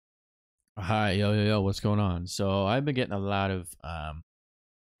Hi, yo, what's going on? So I've been getting a lot of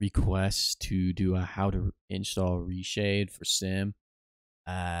requests to do a how to install Reshade for Sim.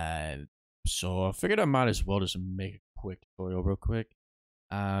 Uh, so I figured I might as well just make a quick tutorial real quick.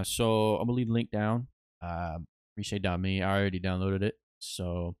 So I'm gonna leave the link down. Reshade.me. I already downloaded it.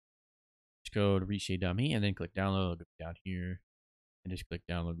 So just go to Reshade.me and then click download. Go down here and just click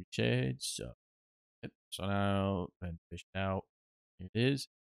download Reshade. So now and fish it out. Here it is.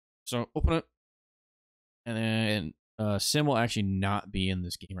 So open it. And then sim will actually not be in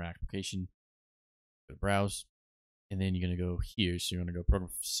this gamer application. Go to browse, and then you're gonna go here. So you're gonna go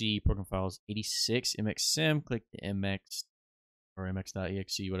program C, program files 86 mx sim. Click the mx or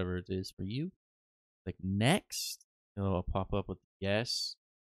mx.exe, whatever it is for you. Click next. It'll pop up with yes,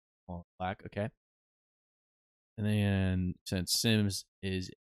 all black. Okay. And then since Sims is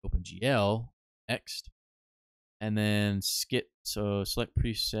OpenGL, next. And then skip. So select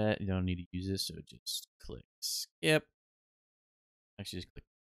preset. You don't need to use this, so just click skip. Actually, just click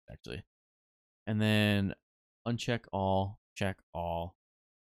actually. And then uncheck all, check all.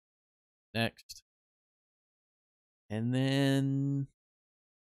 Next. And then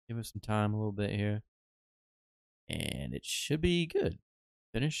give it some time a little bit here. And it should be good.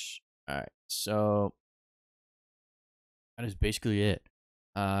 Finish. All right. So that is basically it.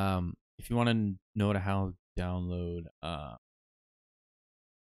 If you want to know how to download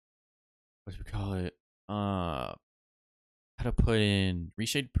what do we call it? How to put in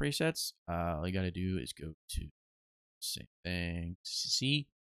reshade presets, all you gotta do is go to same thing. C86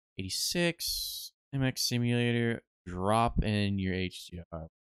 MX simulator, drop in your HDR,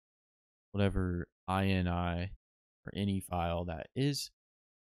 whatever INI or any file that is.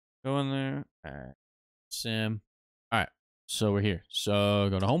 Go in there. All right. Sim. All right. So we're here. So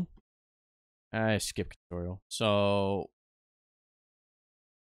go to home. I skip tutorial. So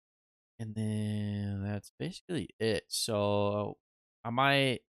and then that's basically it. So I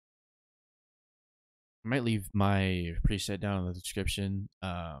might leave my preset down in the description.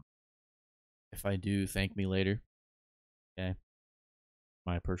 If I do, thank me later. Okay.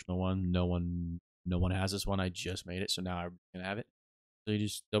 My personal one. No one has this one. I just made it, so now I'm gonna have it. So you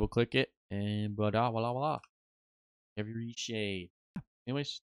just double click it and blah blah blah. Every shade.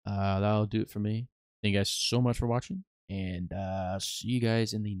 Anyways, that'll do it for me. Thank you guys so much for watching, and see you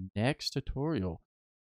guys in the next tutorial.